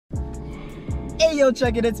Hey yo,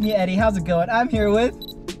 check it, it's me Eddie. How's it going? I'm here with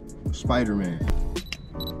Spiderman.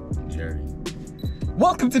 Jerry.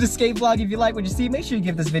 Welcome to the skate vlog. If you like what you see, make sure you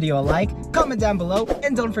give this video a like, comment down below,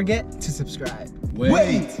 and don't forget to subscribe.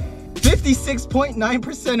 Wait.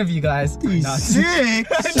 56.9% of you guys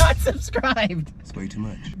are not subscribed. That's way too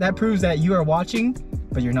much. That proves that you are watching,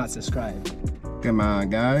 but you're not subscribed. Come on,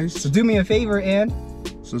 guys. So do me a favor and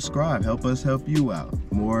subscribe. Help us help you out.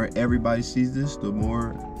 The more everybody sees this, the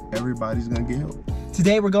more everybody's gonna get help.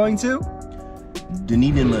 Today we're going to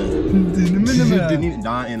Dunedin.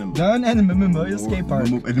 Skate Park.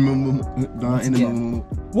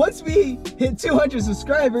 Once we hit 200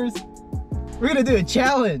 subscribers, we're gonna do a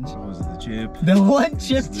challenge. What was it, the chip? The one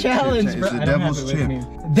chip challenge, bro. It's the devil's chip.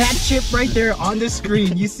 That chip right there on the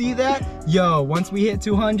screen, you see that? Yo, once we hit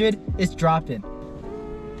 200, it's dropping.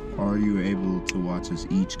 Are you able to watch us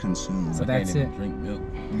each consume? So that's it. Drink milk.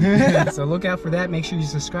 So look out for that. Make sure you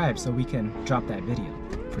subscribe so we can drop that video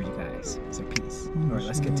for you guys. So peace. All right,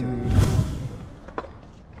 let's get to it.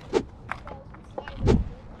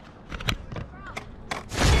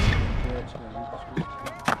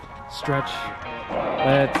 Stretch.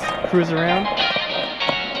 Let's cruise around.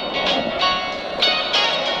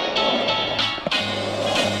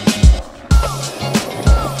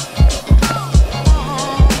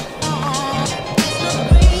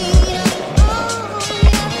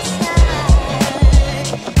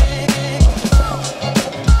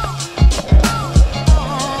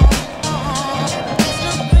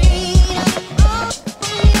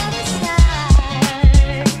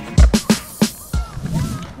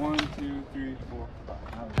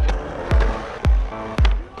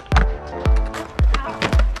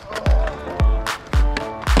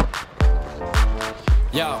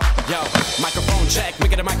 Yo, microphone check,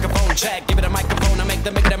 make it a microphone check. Give it a microphone, I make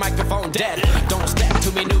the microphone dead. Don't step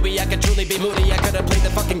to me, newbie, I could truly be moody. I could have played the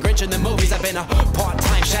fucking Grinch in the movies. I've been a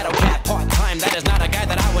part-time shadow cat, part-time. That is not a guy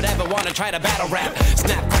that I would ever want to try to battle rap.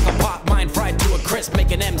 Snap, crackle, pop, mind fried to a crisp.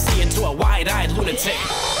 Make an MC into a wide-eyed lunatic.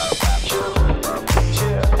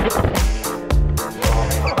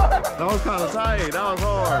 That was kind of tight, that was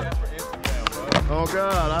hard. Oh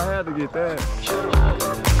God, I had to get that.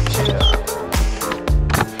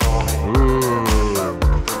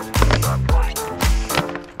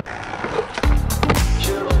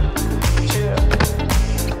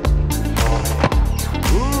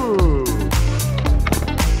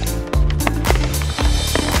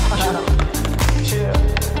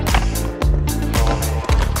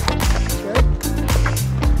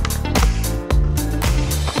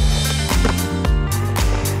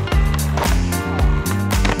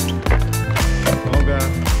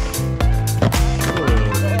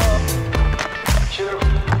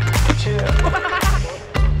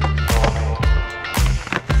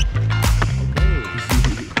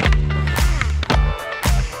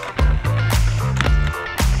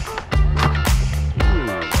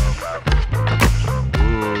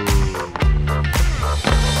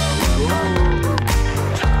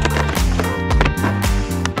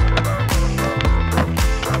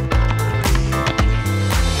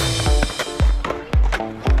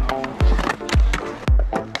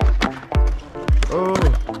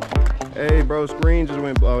 Hey bro, screen just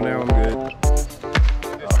went, oh now I'm good.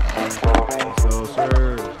 So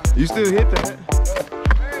sir, you still hit that?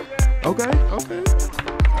 Okay.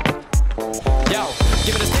 Yo,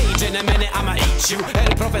 give it a stage in a minute, I'ma eat you.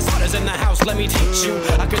 El professor's in the house, let me teach you.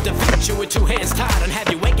 I could defeat you with two hands tied and have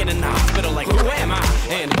you waking in the hospital like, who am I?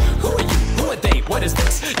 And who are you? Who are they? What is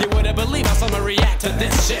this? You wouldn't believe how someone react to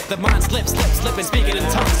this shit. The mind slips, and speaking in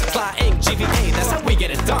tongues. Fly ink, GVA, that's how we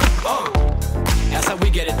get it done. That's how we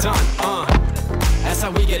get it done. That's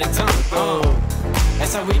how we get it done.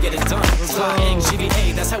 That's how we get it done. Fly ink,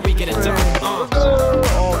 GVA, that's how we get it done.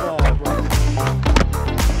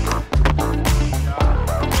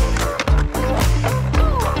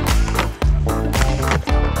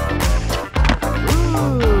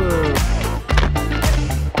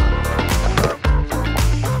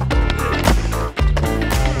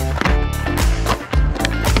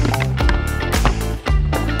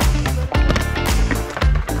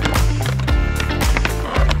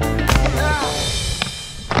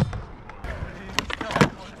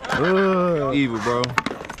 Evil, bro.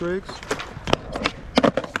 Tricks.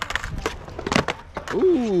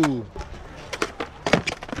 Ooh.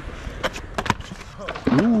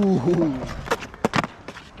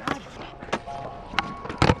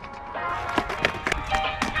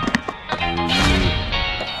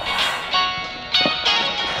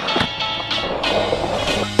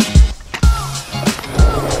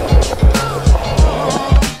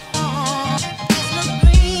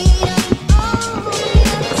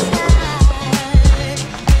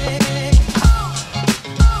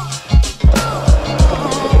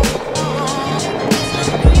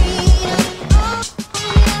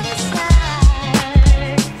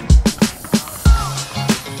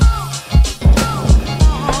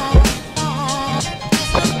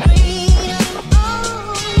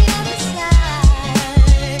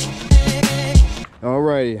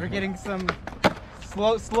 getting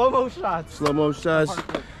some slow-mo shots. Slow-mo shots.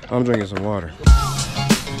 I'm drinking some water.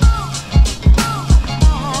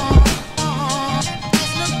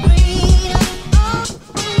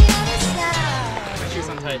 My shoes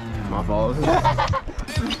untied. My fault.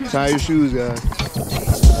 Tie your shoes,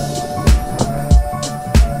 guys.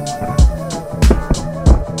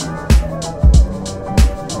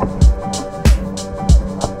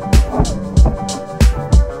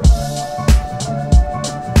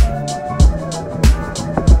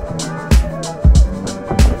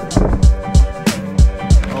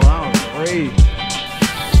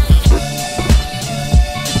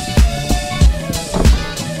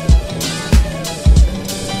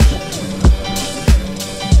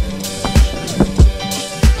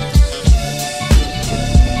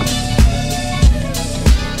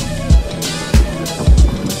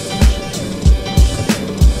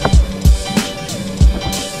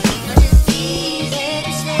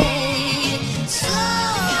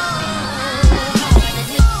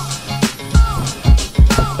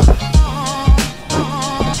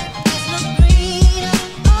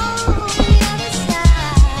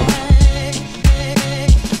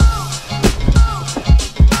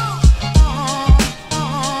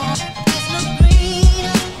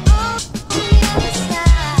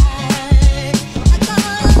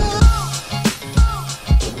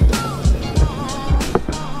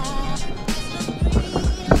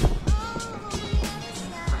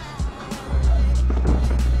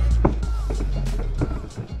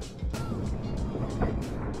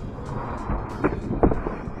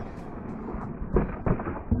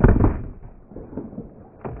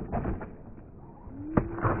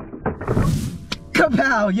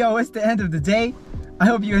 Kapow! Yo, it's the end of the day. I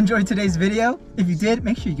hope you enjoyed today's video. If you did,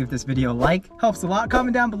 make sure you give this video a like. Helps a lot.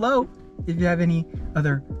 Comment down below if you have any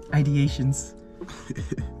other ideations.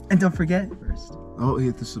 And don't forget, first, Oh,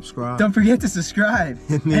 hit the subscribe. don't forget to subscribe.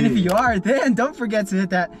 And if you are, then don't forget to hit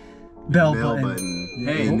that bell button.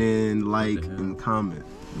 Hey. And then like and comment.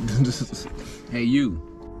 Hey you.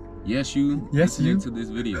 Yes you. Yes, listening you. to this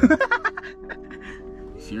video.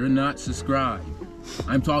 If you're not subscribed,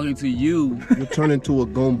 I'm talking to you. You'll turn into a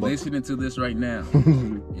goomba. Listening to this right now.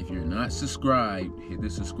 If you're not subscribed, hit the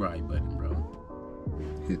subscribe button, bro.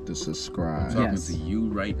 Hit the I'm subscribe. talking Yes. to you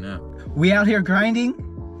right now. We out here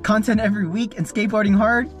grinding, content every week, and skateboarding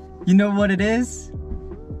hard. You know what it is.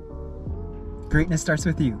 Greatness starts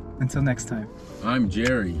with you. Until next time. I'm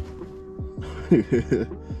Jerry.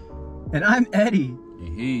 And I'm Eddie.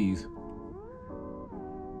 And he's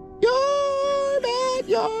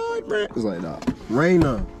Yard, man. It's like that.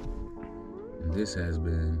 Raino. and this has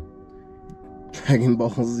been Dragon Ball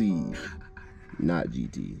Z. Not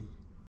GT.